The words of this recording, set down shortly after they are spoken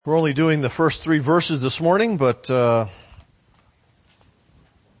We're only doing the first 3 verses this morning, but I'll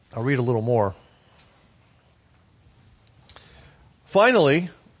read a little more. Finally,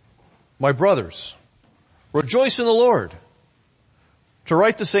 my brothers, rejoice in the Lord. To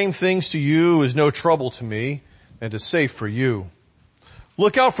write the same things to you is no trouble to me and is safe for you.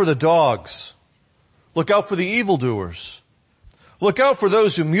 Look out for the dogs. Look out for the evildoers. Look out for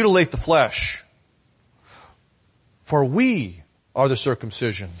those who mutilate the flesh. For we are the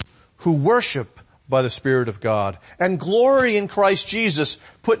circumcision, who worship by the Spirit of God, and glory in Christ Jesus,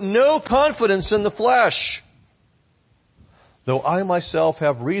 put no confidence in the flesh. Though I myself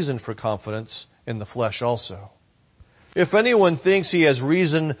have reason for confidence in the flesh also. If anyone thinks he has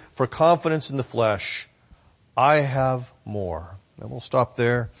reason for confidence in the flesh, I have more. And we'll stop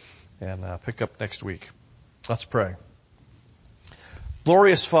there and pick up next week. Let's pray.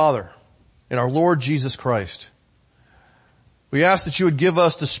 Glorious Father, in our Lord Jesus Christ, we ask that you would give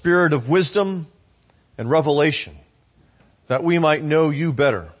us the spirit of wisdom and revelation, that we might know you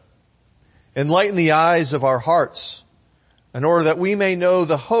better. Enlighten the eyes of our hearts, in order that we may know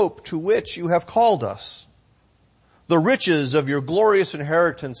the hope to which you have called us, the riches of your glorious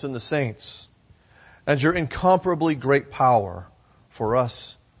inheritance in the saints, and your incomparably great power for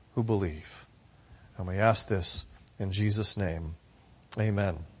us who believe. And we ask this in Jesus' name.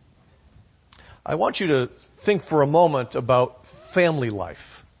 Amen. I want you to think for a moment about family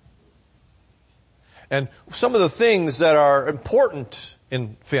life and some of the things that are important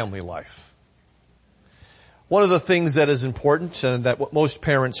in family life. One of the things that is important and that what most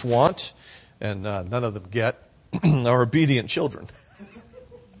parents want, and none of them get, are obedient children.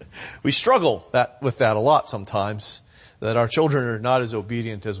 We struggle with that a lot sometimes, that our children are not as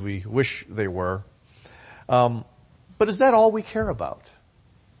obedient as we wish they were. But is that all we care about?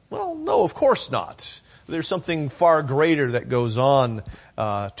 Well, no, of course not. There's something far greater that goes on,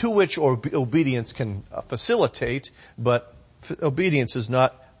 to which obedience can facilitate, but obedience is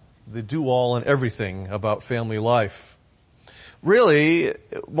not the do-all and everything about family life. Really,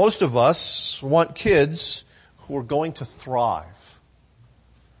 most of us want kids who are going to thrive.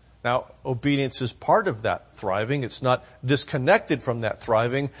 Now, obedience is part of that thriving. It's not disconnected from that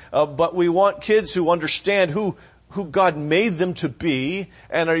thriving, but we want kids who understand who God made them to be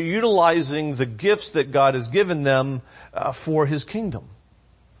and are utilizing the gifts that God has given them for His kingdom,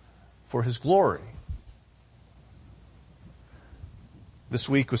 for His glory. This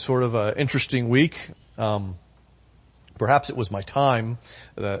week was sort of an interesting week. Perhaps it was my time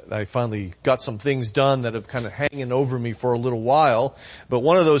that I finally got some things done that have kind of hanging over me for a little while. But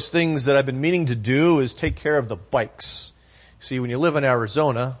one of those things that I've been meaning to do is take care of the bikes. See, when you live in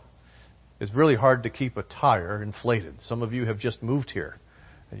Arizona, it's really hard to keep a tire inflated. Some of you have just moved here.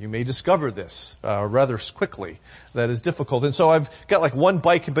 You may discover this rather quickly. That is difficult. And so I've got like one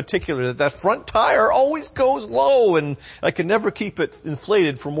bike in particular that front tire always goes low, and I can never keep it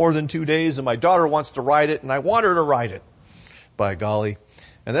inflated for more than 2 days, and my daughter wants to ride it, and I want her to ride it, by golly.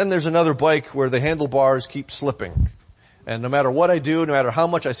 And then there's another bike where the handlebars keep slipping. And no matter what I do, no matter how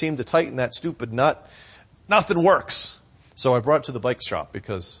much I seem to tighten that stupid nut, nothing works. So I brought it to the bike shop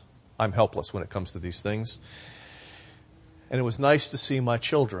because I'm helpless when it comes to these things. And it was nice to see my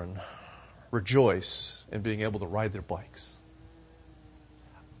children rejoice in being able to ride their bikes.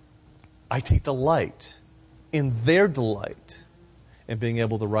 I take delight in their delight in being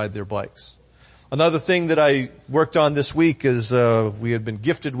able to ride their bikes. Another thing that I worked on this week is we had been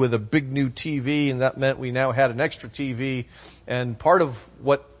gifted with a big new TV, and that meant we now had an extra TV. And part of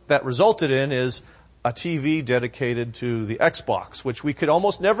what that resulted in is a TV dedicated to the Xbox, which we could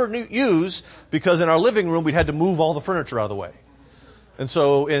almost never use because in our living room we'd had to move all the furniture out of the way. And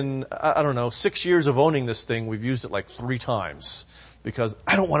so in, 6 years of owning this thing, we've used it like 3 times because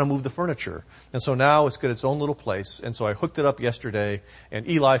I don't want to move the furniture. And so now it's got its own little place. And so I hooked it up yesterday, and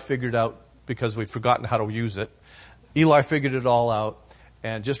Eli figured out, because we'd forgotten how to use it, Eli figured it all out,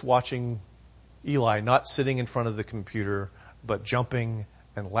 and just watching Eli not sitting in front of the computer, but jumping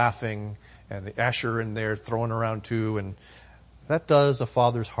and laughing, and the Asher in there throwing around too, and that does a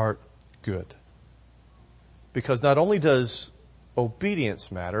father's heart good. Because not only does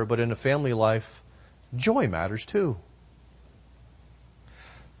obedience matter, but in a family life, joy matters too.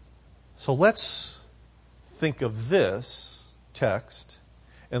 So let's think of this text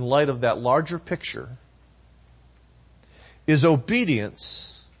in light of that larger picture. Is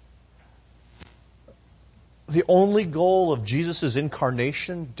obedience the only goal of Jesus'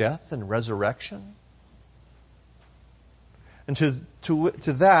 incarnation, death, and resurrection? And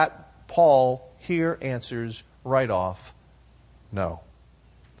to that, Paul here answers right off, no.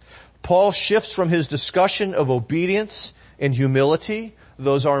 Paul shifts from his discussion of obedience and humility,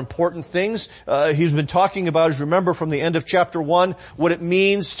 Those are important things. He's been talking about, as you remember from the end of chapter 1, what it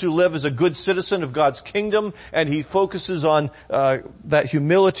means to live as a good citizen of God's kingdom, and he focuses on that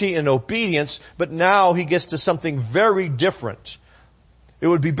humility and obedience, but now he gets to something very different. It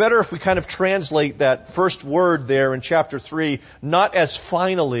would be better if we kind of translate that first word there in chapter 3, not as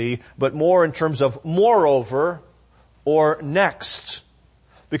finally, but more in terms of moreover or next.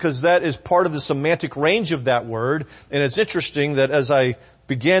 Because that is part of the semantic range of that word. And it's interesting that as I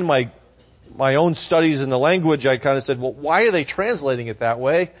began my own studies in the language, I kind of said, well, why are they translating it that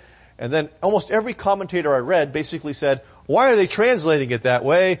way? And then almost every commentator I read basically said, why are they translating it that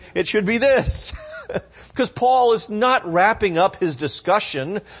way? It should be this. Because Paul is not wrapping up his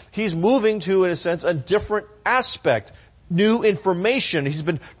discussion. He's moving to, in a sense, a different aspect. New information. He's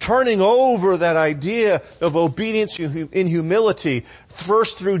been turning over that idea of obedience in humility,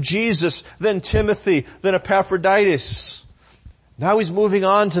 first through Jesus, then Timothy, then Epaphroditus. Now he's moving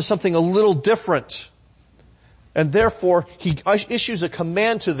on to something a little different. And therefore, he issues a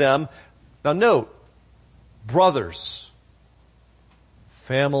command to them. Now note, brothers,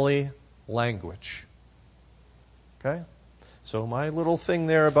 family language. Okay? So my little thing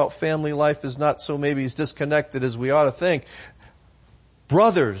there about family life is not so maybe as disconnected as we ought to think.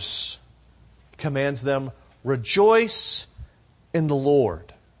 Brothers, commands them, rejoice in the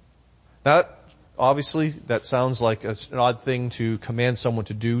Lord. Now, obviously, that sounds like an odd thing to command someone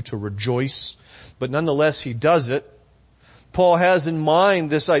to do, to rejoice. But nonetheless, he does it. Paul has in mind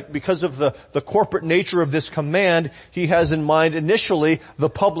this, because of the corporate nature of this command, he has in mind initially the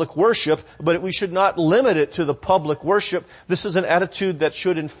public worship, but we should not limit it to the public worship. This is an attitude that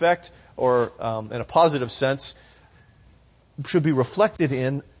should infect, or in a positive sense, should be reflected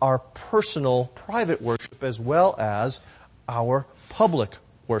in our personal private worship as well as our public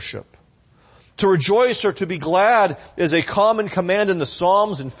worship. To rejoice or to be glad is a common command in the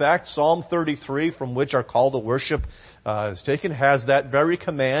Psalms. In fact, Psalm 33, from which our call to worship is taken, has that very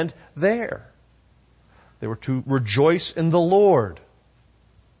command there. They were to rejoice in the Lord.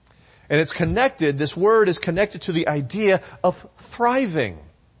 And it's connected, this word is connected to the idea of thriving.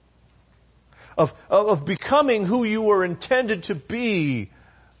 Of becoming who you were intended to be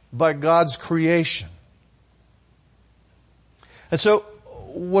by God's creation. And so,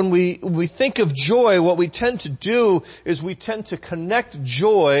 when we think of joy, what we tend to do is we tend to connect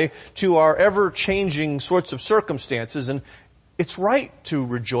joy to our ever-changing sorts of circumstances, and it's right to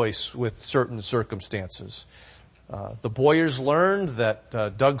rejoice with certain circumstances. The Boyers learned that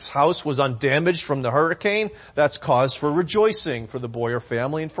Doug's house was undamaged from the hurricane. That's cause for rejoicing for the Boyer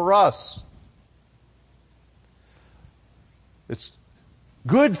family and for us. It's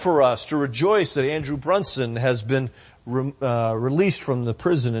good for us to rejoice that Andrew Brunson has been released from the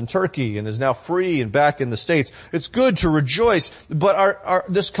prison in Turkey and is now free and back in the States. It's good to rejoice, but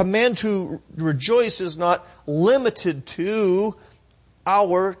this command to rejoice is not limited to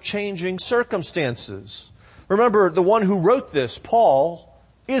our changing circumstances. Remember, the one who wrote this, Paul,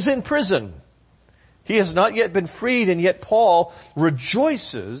 is in prison. He has not yet been freed, and yet Paul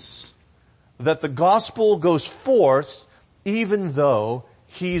rejoices that the gospel goes forth even though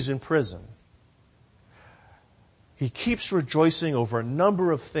he's in prison. He keeps rejoicing over a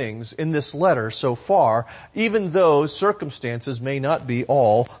number of things in this letter so far, even though circumstances may not be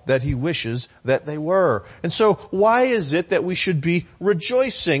all that he wishes that they were. And so why is it that we should be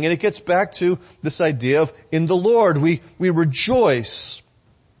rejoicing? And it gets back to this idea of in the Lord. We rejoice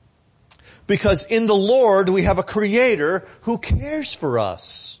because in the Lord we have a Creator who cares for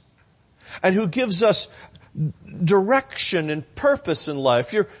us and who gives us direction and purpose in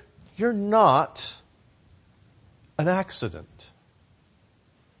life. You're not an accident,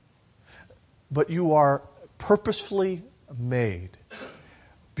 but you are purposefully made,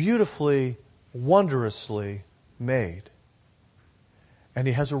 beautifully, wondrously made. And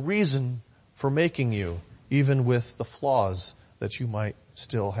He has a reason for making you, even with the flaws that you might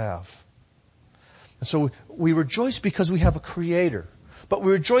still have. And so we rejoice because we have a Creator. But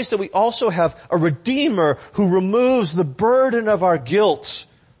we rejoice that we also have a Redeemer who removes the burden of our guilt,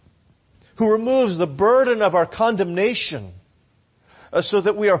 who removes the burden of our condemnation, so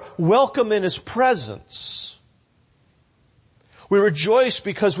that we are welcome in His presence. We rejoice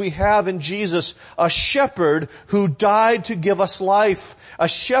because we have in Jesus a shepherd who died to give us life, a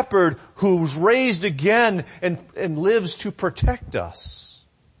shepherd who's raised again and lives to protect us.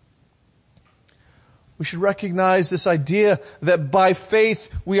 We should recognize this idea that by faith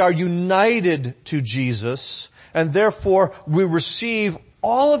we are united to Jesus, and therefore we receive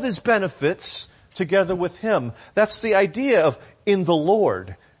all of His benefits together with Him. That's the idea of in the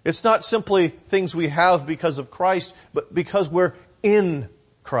Lord. It's not simply things we have because of Christ, but because we're in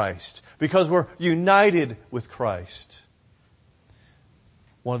Christ, because we're united with Christ.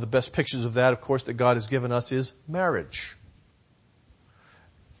 One of the best pictures of that, of course, that God has given us is marriage.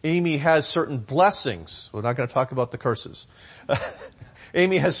 Amy has certain blessings. We're not going to talk about the curses.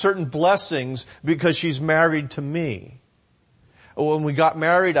 Amy has certain blessings because she's married to me. When we got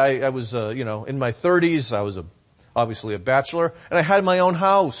married, I was, in my 30s. I was obviously a bachelor, and I had my own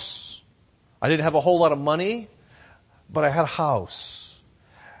house. I didn't have a whole lot of money, but I had a house.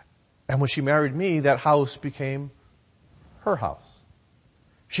 And when she married me, that house became her house.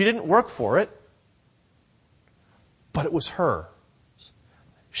 She didn't work for it, but it was hers.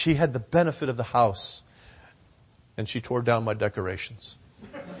 She had the benefit of the house, and she tore down my decorations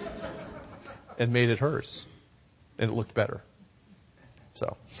and made it hers, and it looked better.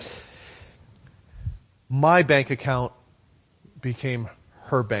 So, my bank account became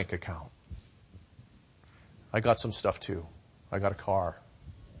her bank account. I got some stuff too. I got a car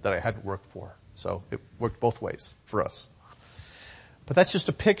that I hadn't worked for. So it worked both ways for us. But that's just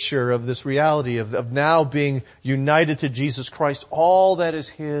a picture of this reality of now being united to Jesus Christ. All that is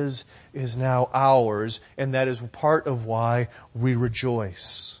His is now ours, and that is part of why we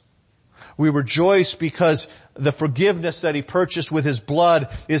rejoice. We rejoice because the forgiveness that He purchased with His blood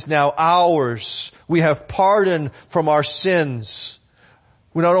is now ours. We have pardon from our sins.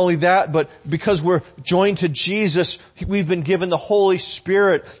 Not only that, but because we're joined to Jesus, we've been given the Holy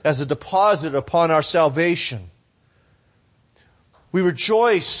Spirit as a deposit upon our salvation. We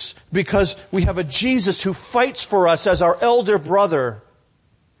rejoice because we have a Jesus who fights for us as our elder brother.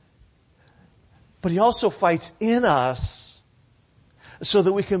 But He also fights in us so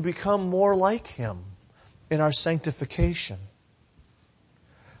that we can become more like Him in our sanctification.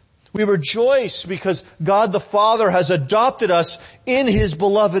 We rejoice because God the Father has adopted us in His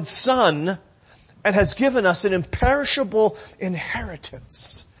beloved Son and has given us an imperishable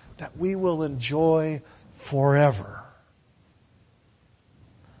inheritance that we will enjoy forever.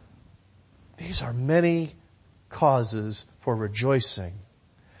 These are many causes for rejoicing.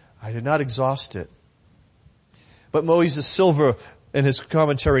 I did not exhaust it. But Moises Silva in his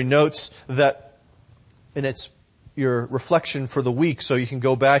commentary notes that, and it's your reflection for the week so you can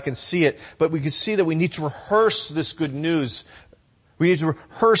go back and see it, but we can see that we need to rehearse this good news. We need to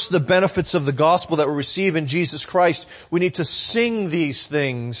rehearse the benefits of the gospel that we receive in Jesus Christ. We need to sing these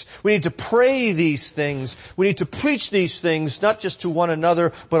things. We need to pray these things. We need to preach these things, not just to one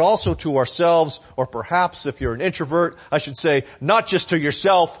another, but also to ourselves, or perhaps if you're an introvert, I should say, not just to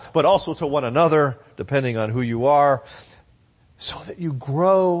yourself, but also to one another, depending on who you are, so that you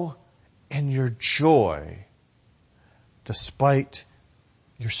grow in your joy despite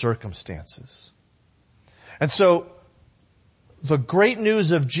your circumstances. And so, the great news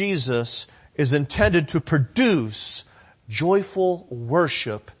of Jesus is intended to produce joyful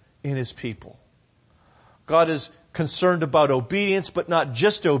worship in His people. God is concerned about obedience, but not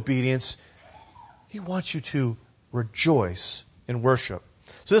just obedience. He wants you to rejoice in worship.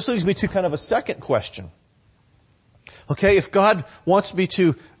 So this leads me to kind of a second question. Okay, if God wants me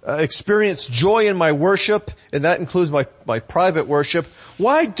to experience joy in my worship, and that includes my private worship,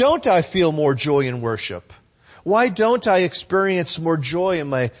 why don't I feel more joy in worship? Why don't I experience more joy in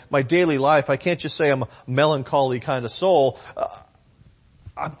my daily life? I can't just say I'm a melancholy kind of soul.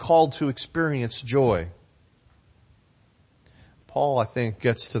 I'm called to experience joy. Paul, I think,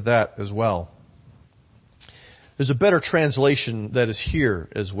 gets to that as well. There's a better translation that is here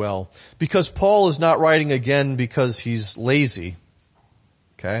as well. Because Paul is not writing again because he's lazy.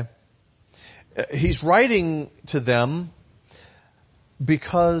 Okay? He's writing to them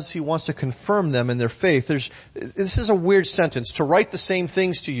because he wants to confirm them in their faith. This is a weird sentence. To write the same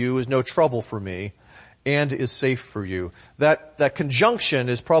things to you is no trouble for me and is safe for you. That conjunction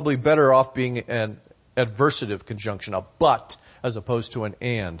is probably better off being an adversative conjunction, a but, as opposed to an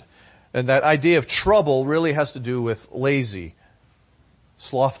and. And that idea of trouble really has to do with lazy,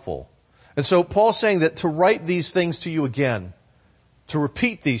 slothful. And so Paul's saying that to write these things to you again, to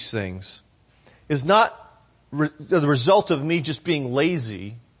repeat these things, is not the result of me just being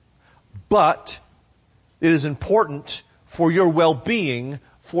lazy, but it is important for your well-being,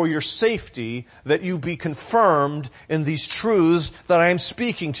 for your safety, that you be confirmed in these truths that I am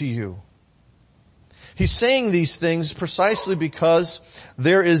speaking to you. He's saying these things precisely because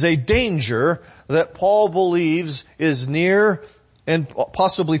there is a danger that Paul believes is near and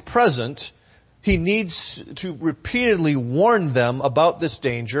possibly present. He needs to repeatedly warn them about this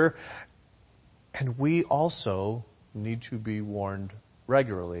danger. And we also need to be warned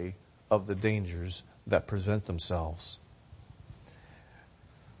regularly of the dangers that present themselves.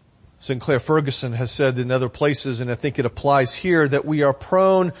 Sinclair Ferguson has said in other places, and I think it applies here, that we are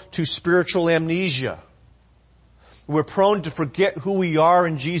prone to spiritual amnesia. We're prone to forget who we are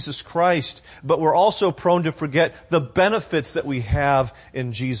in Jesus Christ, but we're also prone to forget the benefits that we have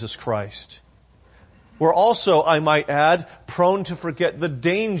in Jesus Christ. We're also, I might add, prone to forget the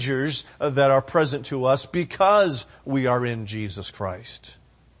dangers that are present to us because we are in Jesus Christ.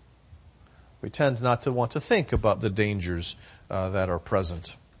 We tend not to want to think about the dangers that are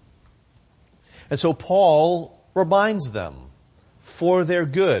present. And so Paul reminds them for their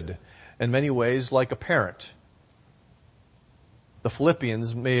good, in many ways like a parent. The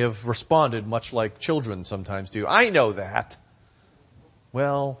Philippians may have responded much like children sometimes do. I know that.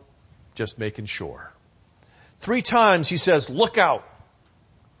 Well, just making sure. 3 times he says, look out.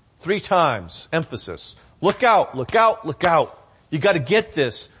 3 times, emphasis. Look out, look out, look out. You got to get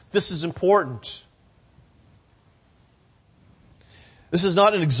this. This is important. This is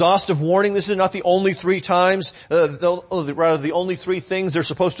not an exhaustive warning. This is not the only 3 times, rather the only 3 things they're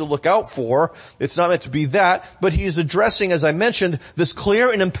supposed to look out for. It's not meant to be that, but he is addressing, as I mentioned, this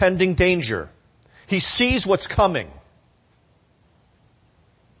clear and impending danger. He sees what's coming.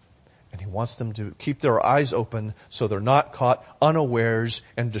 And he wants them to keep their eyes open so they're not caught unawares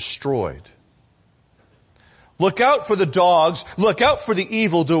and destroyed. Look out for the dogs. Look out for the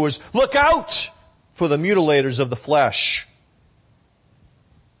evildoers. Look out for the mutilators of the flesh.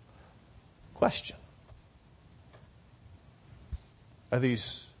 Question. Are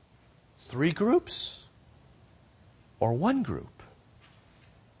these 3 groups or 1 group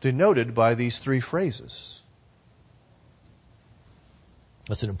denoted by these 3 phrases?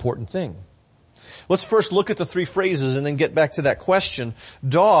 That's an important thing. Let's first look at the 3 phrases and then get back to that question.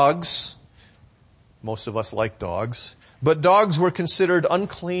 Dogs, most of us like dogs, but dogs were considered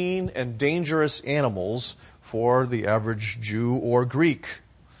unclean and dangerous animals for the average Jew or Greek.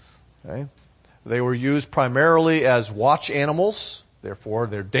 Okay? They were used primarily as watch animals, therefore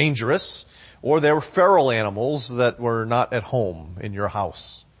they're dangerous, or they were feral animals that were not at home in your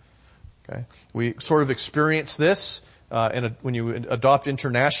house. Okay? We sort of experience this when you adopt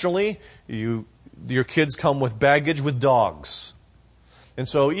internationally. Your kids come with baggage with dogs. And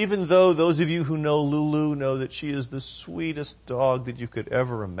so even though those of you who know Lulu know that she is the sweetest dog that you could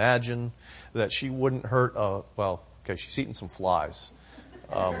ever imagine, that she wouldn't hurt, she's eating some flies.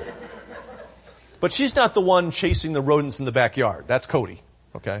 But she's not the one chasing the rodents in the backyard. That's Cody.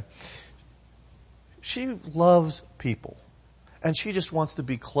 Okay? She loves people. And she just wants to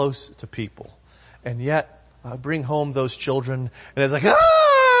be close to people. And yet, bring home those children, and it's like,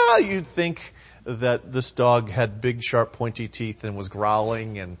 you'd think that this dog had big, sharp, pointy teeth and was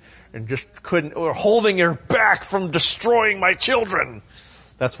growling and just couldn't, or holding her back from destroying my children.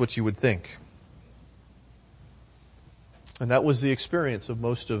 That's what you would think. And that was the experience of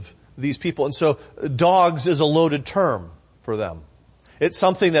most of these people. And so dogs is a loaded term for them. It's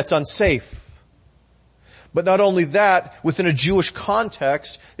something that's unsafe. But not only that, within a Jewish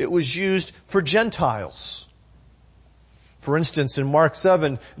context, it was used for Gentiles. For instance, in Mark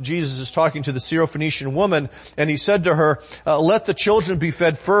 7, Jesus is talking to the Syrophoenician woman, and he said to her, let the children be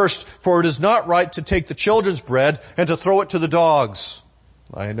fed first, for it is not right to take the children's bread and to throw it to the dogs.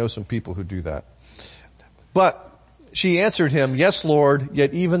 I know some people who do that. But she answered him, yes, Lord,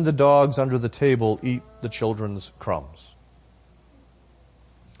 yet even the dogs under the table eat the children's crumbs.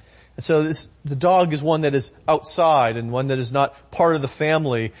 And so the dog is one that is outside and one that is not part of the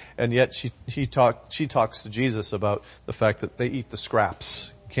family, and yet she talks to Jesus about the fact that they eat the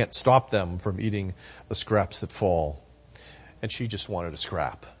scraps. You can't stop them from eating the scraps that fall. And she just wanted a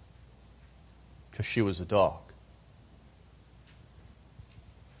scrap because she was a dog.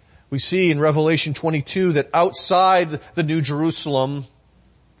 We see in Revelation 22 that outside the New Jerusalem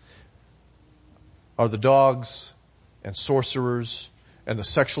are the dogs and sorcerers and the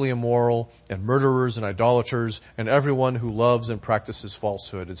sexually immoral and murderers and idolaters and everyone who loves and practices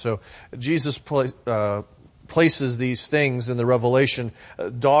falsehood. And so Jesus places these things in the Revelation.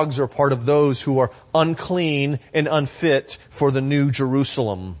 Dogs are part of those who are unclean and unfit for the New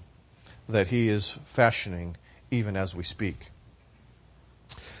Jerusalem that he is fashioning even as we speak.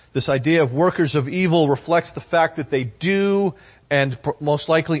 This idea of workers of evil reflects the fact that they do and most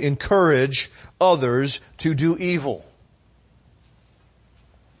likely encourage others to do evil.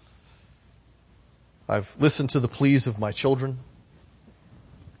 I've listened to the pleas of my children,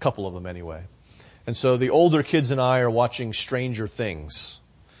 a couple of them anyway. And so the older kids and I are watching Stranger Things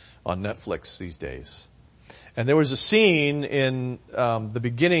on Netflix these days. And there was a scene in the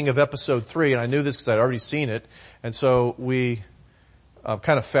beginning of episode 3, and I knew this because I'd already seen it, and so we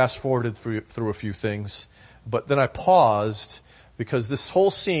kind of fast-forwarded through a few things. But then I paused Because this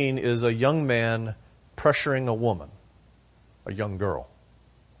whole scene is a young man pressuring a woman, a young girl,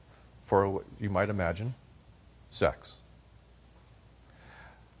 for, you might imagine, sex.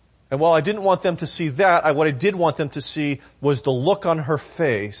 And while I didn't want them to see that, what I did want them to see was the look on her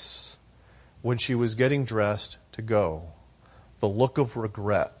face when she was getting dressed to go. The look of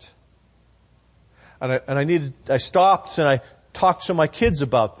regret. And I stopped and I talked to my kids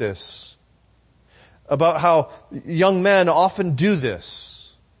about this. About how young men often do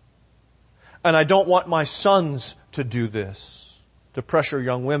this. And I don't want my sons to do this, to pressure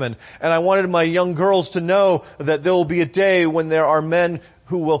young women. And I wanted my young girls to know that there will be a day when there are men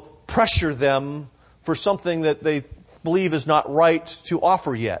who will pressure them for something that they believe is not right to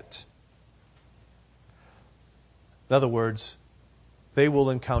offer yet. In other words, they will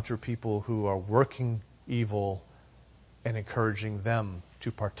encounter people who are working evil and encouraging them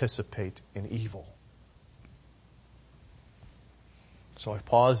to participate in evil. So I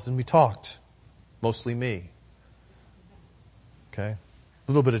paused and we talked. Mostly me. Okay? A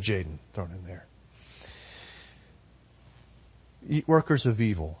little bit of Jaden thrown in there. Workers of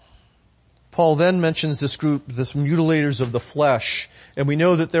evil. Paul then mentions this group, this mutilators of the flesh, and we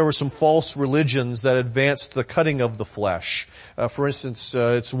know that there were some false religions that advanced the cutting of the flesh. For instance,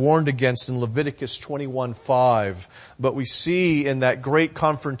 it's warned against in Leviticus 21:5, but we see in that great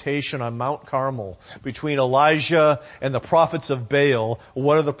confrontation on Mount Carmel between Elijah and the prophets of Baal,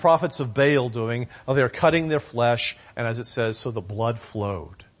 what are the prophets of Baal doing? Oh, they're cutting their flesh, and as it says, so the blood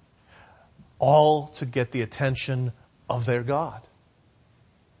flowed. All to get the attention of their God.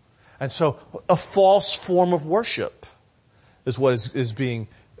 And so a false form of worship is what is being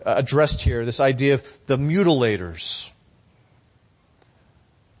addressed here, this idea of the mutilators.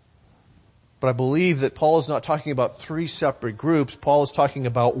 But I believe that Paul is not talking about three separate groups. Paul is talking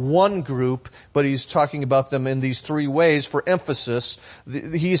about one group, but he's talking about them in these three ways for emphasis.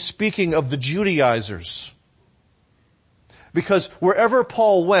 He is speaking of the Judaizers. Because wherever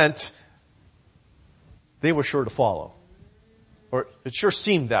Paul went, they were sure to follow. Or it sure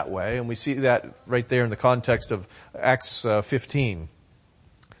seemed that way, and we see that right there in the context of Acts 15.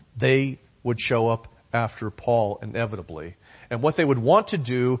 They would show up after Paul inevitably. And what they would want to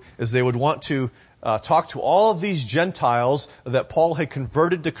do is they would want to talk to all of these Gentiles that Paul had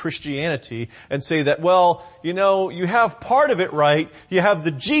converted to Christianity and say that, well, you know, you have part of it right, you have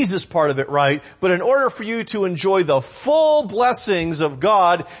the Jesus part of it right, but in order for you to enjoy the full blessings of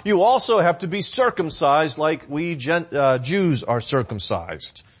God, you also have to be circumcised like we Jews are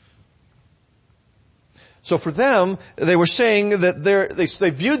circumcised. So for them, they were saying that they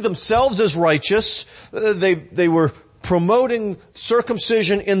viewed themselves as righteous, they were promoting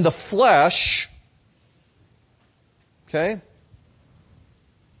circumcision in the flesh. Okay?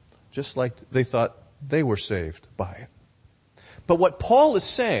 Just like they thought they were saved by it. But what Paul is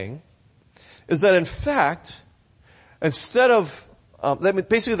saying is that in fact, instead of,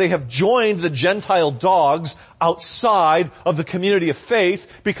 basically they have joined the Gentile dogs outside of the community of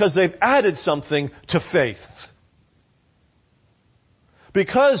faith because they've added something to faith.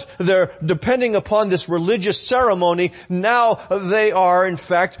 Because they're depending upon this religious ceremony, now they are in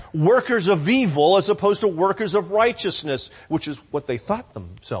fact workers of evil as opposed to workers of righteousness, which is what they thought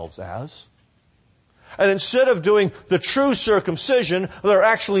themselves as. And instead of doing the true circumcision, they're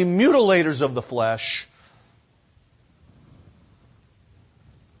actually mutilators of the flesh.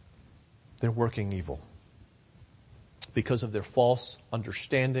 They're working evil because of their false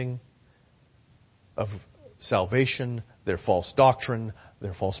understanding of salvation, their false doctrine,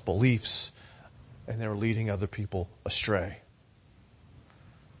 their false beliefs, and they're leading other people astray.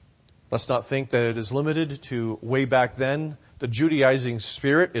 Let's not think that it is limited to way back then. The Judaizing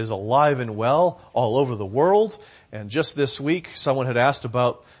spirit is alive and well all over the world. And just this week, someone had asked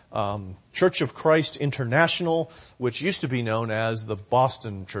about Church of Christ International, which used to be known as the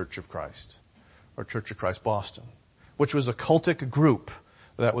Boston Church of Christ, or Church of Christ Boston, which was a cultic group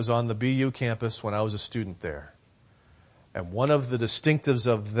that was on the BU campus when I was a student there. And one of the distinctives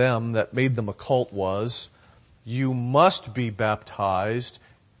of them that made them a cult was, you must be baptized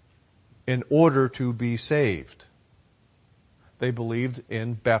in order to be saved. They believed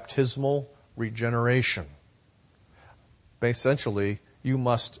in baptismal regeneration. Essentially, you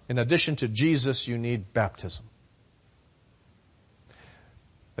must, in addition to Jesus, you need baptism.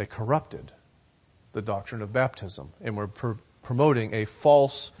 They corrupted the doctrine of baptism and were promoting a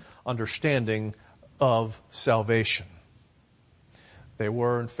false understanding of salvation. They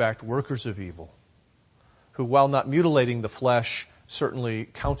were, in fact, workers of evil, who, while not mutilating the flesh, certainly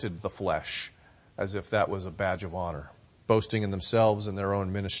counted the flesh as if that was a badge of honor, boasting in themselves and their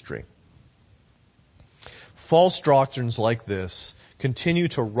own ministry. false doctrines like this continue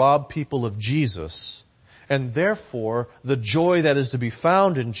to rob people of Jesus, and therefore the joy that is to be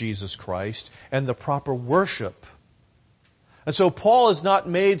found in Jesus Christ and the proper worship. And so Paul has not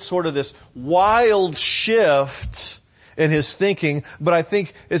made sort of this wild shift in his thinking, but I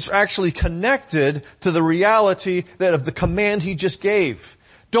think it's actually connected to the reality that of the command he just gave.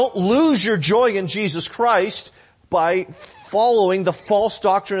 Don't lose your joy in Jesus Christ by following the false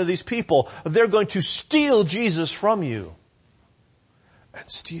doctrine of these people. They're going to steal Jesus from you and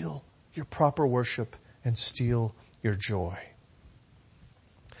steal your proper worship and steal your joy.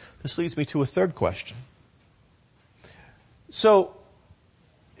 This leads me to a third question. So,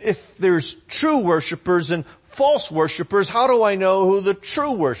 if there's true worshipers and false worshipers, how do I know who the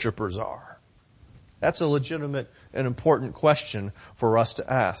true worshipers are? That's a legitimate and important question for us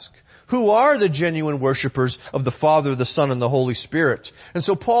to ask. Who are the genuine worshipers of the Father, the Son, and the Holy Spirit? And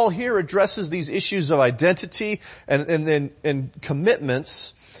so Paul here addresses these issues of identity and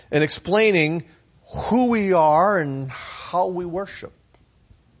commitments and explaining who we are and how we worship.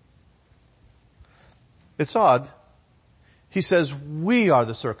 It's odd. He says, we are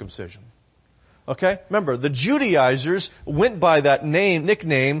the circumcision. Okay? Remember, the Judaizers went by that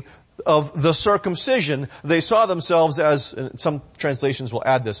nickname of the circumcision. They saw themselves as, and some translations will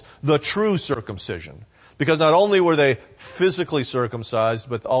add this, the true circumcision. Because not only were they physically circumcised,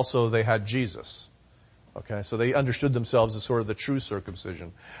 but also they had Jesus. Okay? So they understood themselves as sort of the true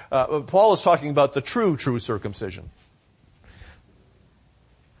circumcision. Paul is talking about the true circumcision.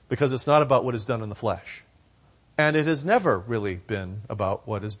 Because it's not about what is done in the flesh. And it has never really been about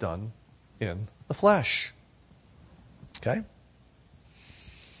what is done in the flesh. Okay?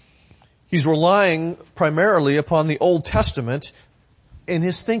 He's relying primarily upon the Old Testament in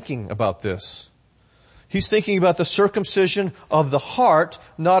his thinking about this. He's thinking about the circumcision of the heart,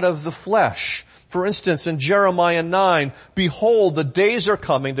 not of the flesh. For instance, in Jeremiah 9, behold, the days are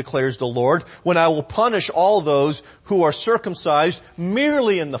coming, declares the Lord, when I will punish all those who are circumcised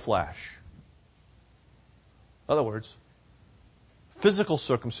merely in the flesh. In other words, physical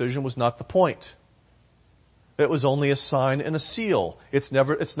circumcision was not the point. It was only a sign and a seal. It's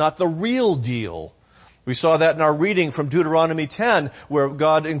not the real deal. We saw that in our reading from Deuteronomy 10, where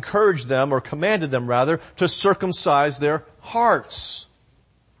God encouraged them, or commanded them rather, to circumcise their hearts.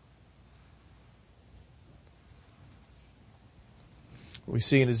 We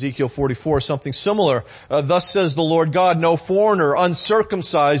see in Ezekiel 44 something similar. Thus says the Lord God, no foreigner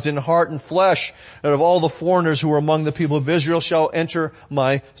uncircumcised in heart and flesh, and of all the foreigners who are among the people of Israel shall enter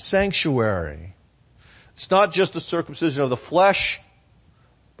my sanctuary. It's not just the circumcision of the flesh,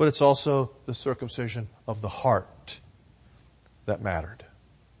 but it's also the circumcision of the heart that mattered.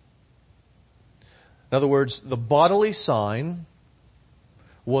 In other words, the bodily sign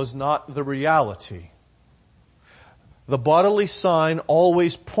was not the reality. The bodily sign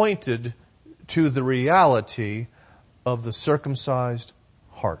always pointed to the reality of the circumcised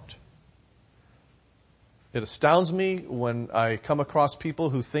heart. It astounds me when I come across people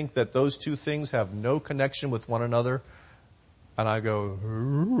who think that those two things have no connection with one another, and I go,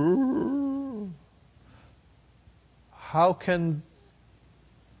 how can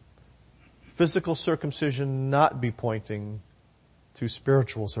physical circumcision not be pointing to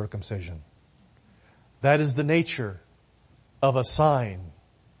spiritual circumcision? That is the nature of a sign,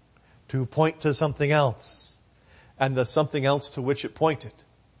 to point to something else. And the something else to which it pointed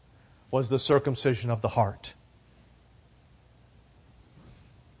was the circumcision of the heart.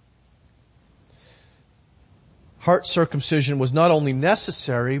 Heart circumcision was not only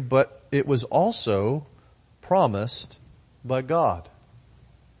necessary, but it was also promised by God.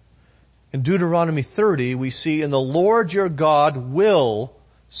 In Deuteronomy 30, we see, and the Lord your God will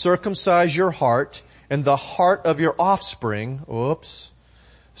circumcise your heart and the heart of your offspring,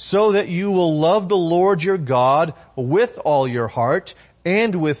 so that you will love the Lord your God with all your heart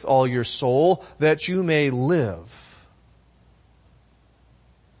and with all your soul, that you may live.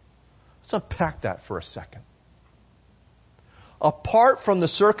 Let's unpack that for a second. Apart from the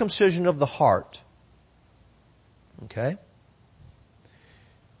circumcision of the heart, okay,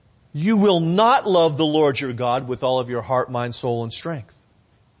 you will not love the Lord your God with all of your heart, mind, soul, and strength.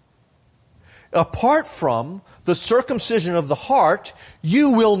 Apart from the circumcision of the heart, you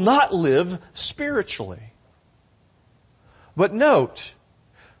will not live spiritually. But note,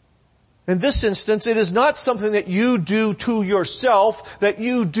 in this instance, it is not something that you do to yourself, that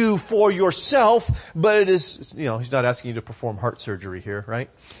you do for yourself, but it is, he's not asking you to perform heart surgery here, right?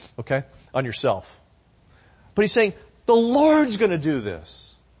 Okay? On yourself. But he's saying, the Lord's gonna do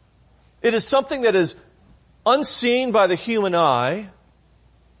this. It is something that is unseen by the human eye,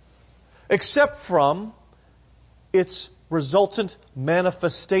 except from its resultant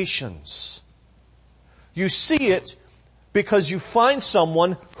manifestations. You see it because you find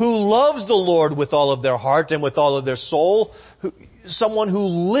someone who loves the Lord with all of their heart and with all of their soul, someone who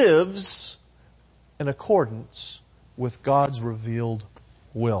lives in accordance with God's revealed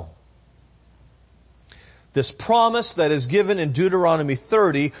will. This promise that is given in Deuteronomy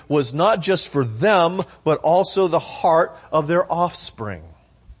 30 was not just for them, but also the heart of their offspring.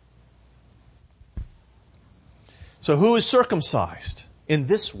 So who is circumcised in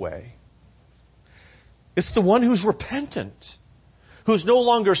this way? It's the one who's repentant, who's no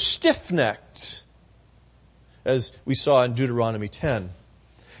longer stiff-necked, as we saw in Deuteronomy 10.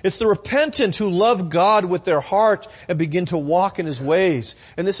 It's the repentant who love God with their heart and begin to walk in His ways.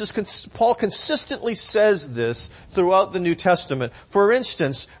 And this is, Paul consistently says this throughout the New Testament. For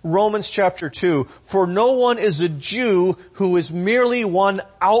instance, Romans chapter 2, for no one is a Jew who is merely one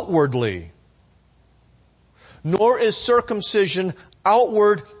outwardly, nor is circumcision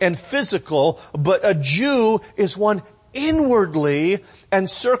outward and physical, but a Jew is one inwardly, and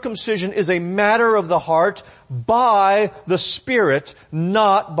circumcision is a matter of the heart by the Spirit,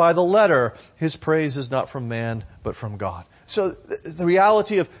 not by the letter. His praise is not from man, but from God. So the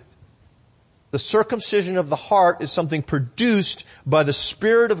reality of the circumcision of the heart is something produced by the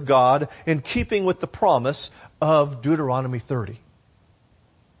Spirit of God in keeping with the promise of Deuteronomy 30.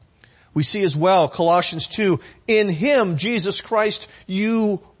 We see as well, Colossians 2, in Him, Jesus Christ,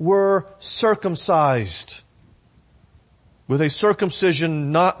 you were circumcised with a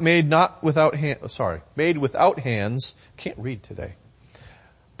circumcision made without hands, can't read today,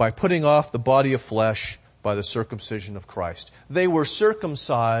 by putting off the body of flesh by the circumcision of Christ. They were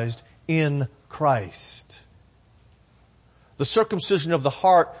circumcised in Christ. The circumcision of the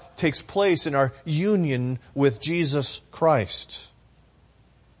heart takes place in our union with Jesus Christ.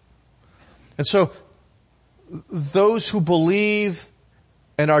 And so, those who believe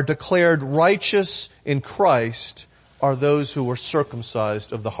and are declared righteous in Christ are those who were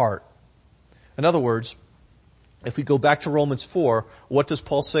circumcised of the heart. In other words, if we go back to Romans 4, what does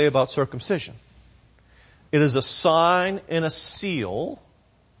Paul say about circumcision? It is a sign and a seal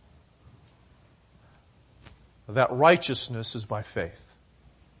that righteousness is by faith.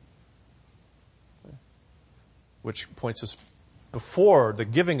 Which points us before the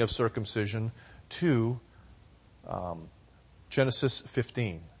giving of circumcision to Genesis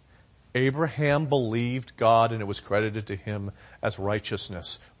 15. Abraham believed God and it was credited to him as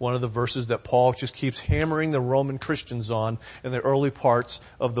righteousness. One of the verses that Paul just keeps hammering the Roman Christians on in the early parts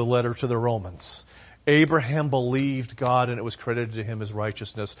of the letter to the Romans. Abraham believed God and it was credited to him as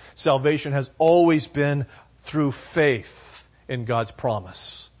righteousness. Salvation has always been through faith in God's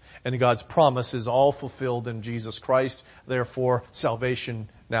promise. And God's promise is all fulfilled in Jesus Christ. Therefore, salvation,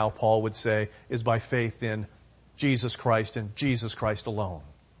 now Paul would say, is by faith in Jesus Christ and Jesus Christ alone.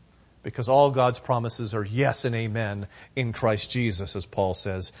 Because all God's promises are yes and amen in Christ Jesus, as Paul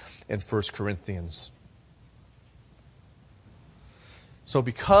says in 1 Corinthians. So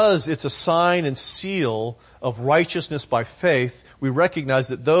because it's a sign and seal of righteousness by faith, we recognize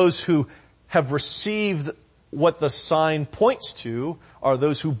that those who have received what the sign points to are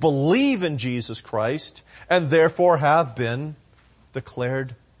those who believe in Jesus Christ and therefore have been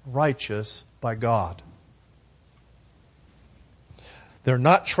declared righteous by God. They're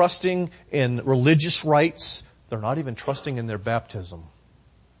not trusting in religious rites. They're not even trusting in their baptism.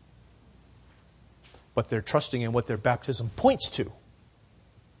 But they're trusting in what their baptism points to,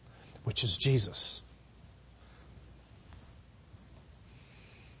 which is Jesus.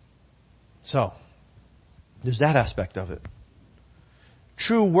 So, there's that aspect of it.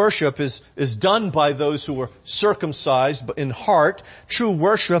 True worship is done by those who are circumcised in heart. True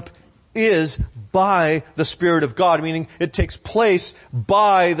worship is by the Spirit of God, meaning it takes place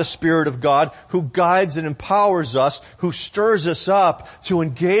by the Spirit of God who guides and empowers us, who stirs us up to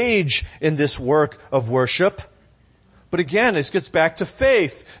engage in this work of worship. But again, this gets back to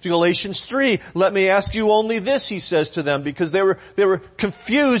faith. Galatians 3, let me ask you only this, he says to them, because they were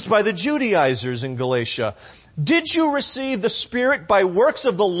confused by the Judaizers in Galatia. Did you receive the Spirit by works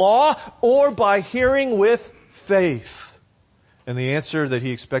of the law or by hearing with faith? And the answer that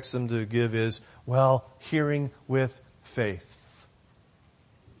he expects them to give is, well, hearing with faith.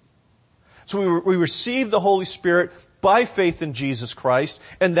 So we receive the Holy Spirit by faith in Jesus Christ,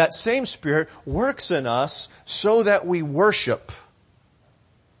 and that same Spirit works in us so that we worship.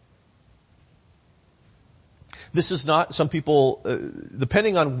 This is not, some people,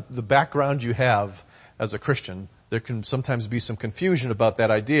 depending on the background you have as a Christian, there can sometimes be some confusion about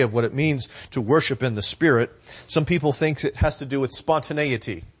that idea of what it means to worship in the Spirit. Some people think it has to do with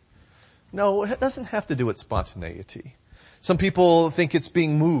spontaneity. No, it doesn't have to do with spontaneity. Some people think it's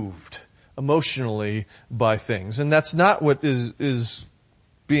being moved emotionally by things, and that's not what is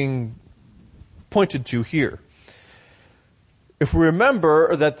being pointed to here. If we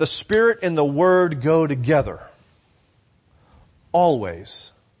remember that the Spirit and the Word go together,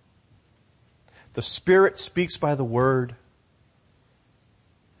 always. The Spirit speaks by the Word,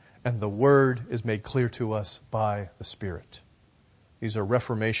 and the Word is made clear to us by the Spirit. These are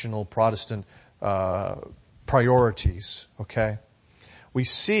reformational Protestant priorities, okay? We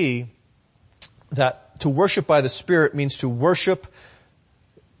see that to worship by the Spirit means to worship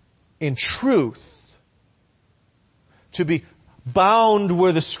in truth, to be bound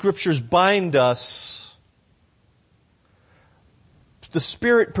where the Scriptures bind us. The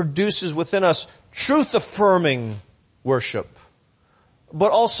Spirit produces within us truth-affirming worship,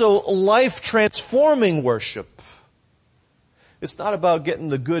 but also life-transforming worship. It's not about getting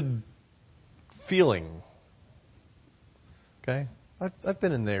the good feeling. Okay? I've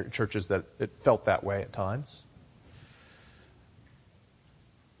been in there churches that it felt that way at times.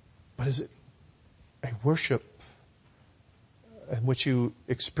 But is it a worship in which you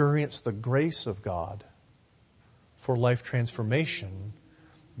experience the grace of God for life transformation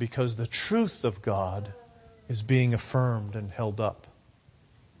because the truth of God is being affirmed and held up?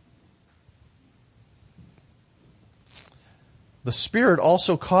 The Spirit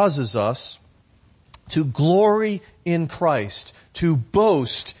also causes us to glory in Christ, to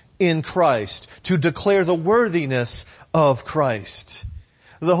boast in Christ, to declare the worthiness of Christ.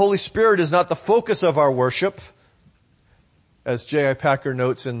 The Holy Spirit is not the focus of our worship. As J.I. Packer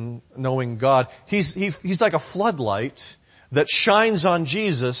notes in Knowing God, he's like a floodlight that shines on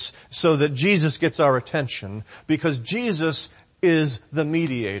Jesus so that Jesus gets our attention, because Jesus is the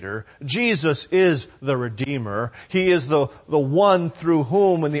mediator. Jesus is the Redeemer. He is the one through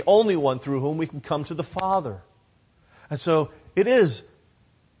whom, and the only one through whom we can come to the Father. And so it is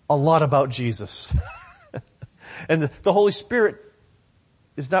a lot about Jesus. And the Holy Spirit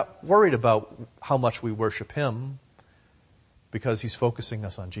is not worried about how much we worship Him, because He's focusing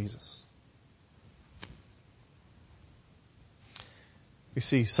us on Jesus. We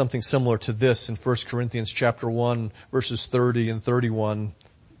see something similar to this in 1 Corinthians chapter 1, verses 30 and 31.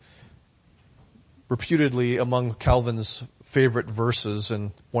 Reputedly among Calvin's favorite verses,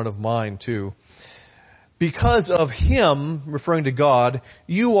 and one of mine too. Because of Him, referring to God,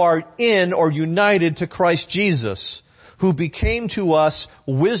 you are in or united to Christ Jesus, who became to us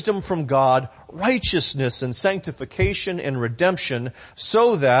wisdom from God, righteousness and sanctification and redemption,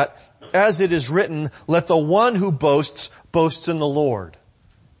 so that, as it is written, let the one who boasts, boasts in the Lord.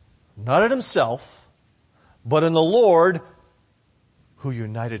 Not in himself, but in the Lord who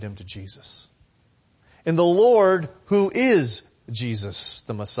united him to Jesus. In the Lord who is Jesus,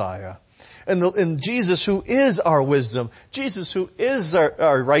 the Messiah. In Jesus who is our wisdom. Jesus who is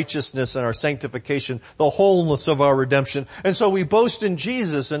our righteousness and our sanctification, the wholeness of our redemption. And so we boast in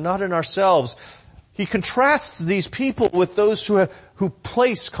Jesus and not in ourselves. He contrasts these people with those who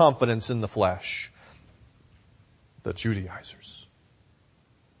place confidence in the flesh. The Judaizers.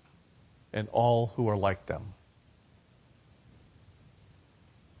 And all who are like them.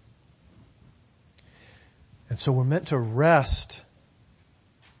 And so we're meant to rest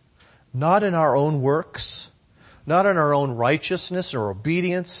not in our own works, not in our own righteousness or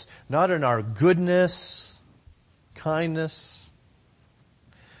obedience, not in our goodness, kindness,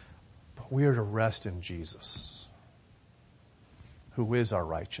 but we are to rest in Jesus, who is our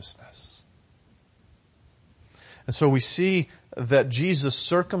righteousness. And so we see that Jesus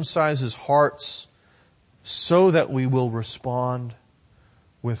circumcises hearts so that we will respond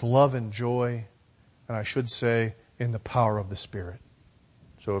with love and joy, and I should say, in the power of the Spirit.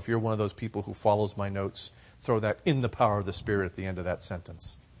 So if you're one of those people who follows my notes, throw that "in the power of the Spirit" at the end of that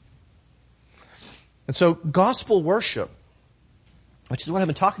sentence. And so gospel worship, which is what I've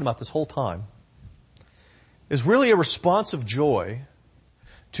been talking about this whole time, is really a response of joy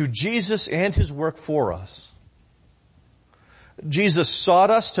to Jesus and His work for us. Jesus sought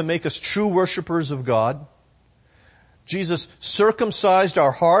us to make us true worshipers of God. Jesus circumcised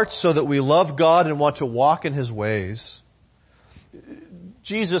our hearts so that we love God and want to walk in His ways.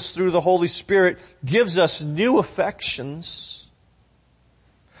 Jesus, through the Holy Spirit, gives us new affections,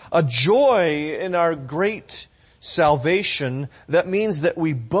 a joy in our great salvation that means that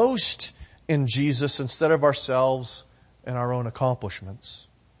we boast in Jesus instead of ourselves and our own accomplishments.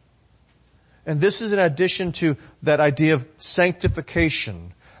 And this is in addition to that idea of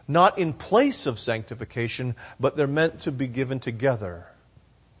sanctification, not in place of sanctification, but they're meant to be given together.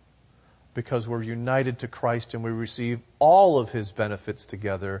 because we're united to Christ and we receive all of his benefits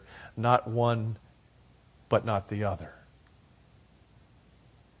together, not one, but not the other.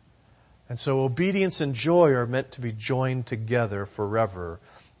 And so obedience and joy are meant to be joined together forever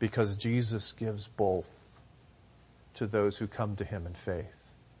because Jesus gives both to those who come to him in faith.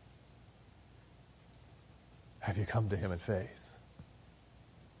 Have you come to him in faith?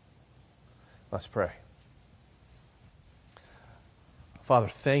 Let's pray. Father,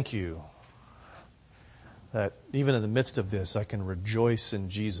 thank you that even in the midst of this, I can rejoice in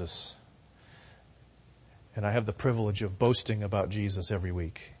Jesus. And I have the privilege of boasting about Jesus every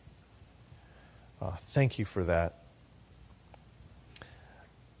week. Thank you for that.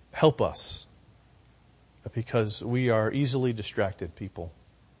 Help us, because we are easily distracted people.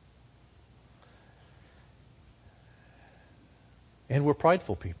 And we're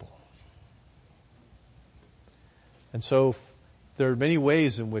prideful people. And so there are many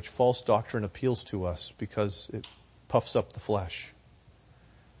ways in which false doctrine appeals to us because it puffs up the flesh.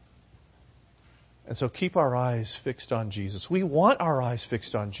 And so keep our eyes fixed on Jesus. We want our eyes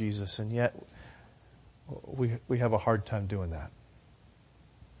fixed on Jesus, and yet we have a hard time doing that.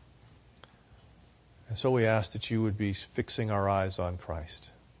 And so we ask that you would be fixing our eyes on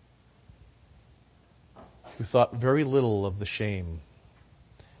Christ, who thought very little of the shame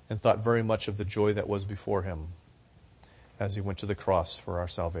and thought very much of the joy that was before him as he went to the cross for our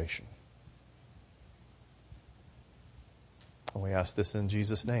salvation. And we ask this in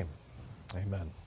Jesus' name. Amen.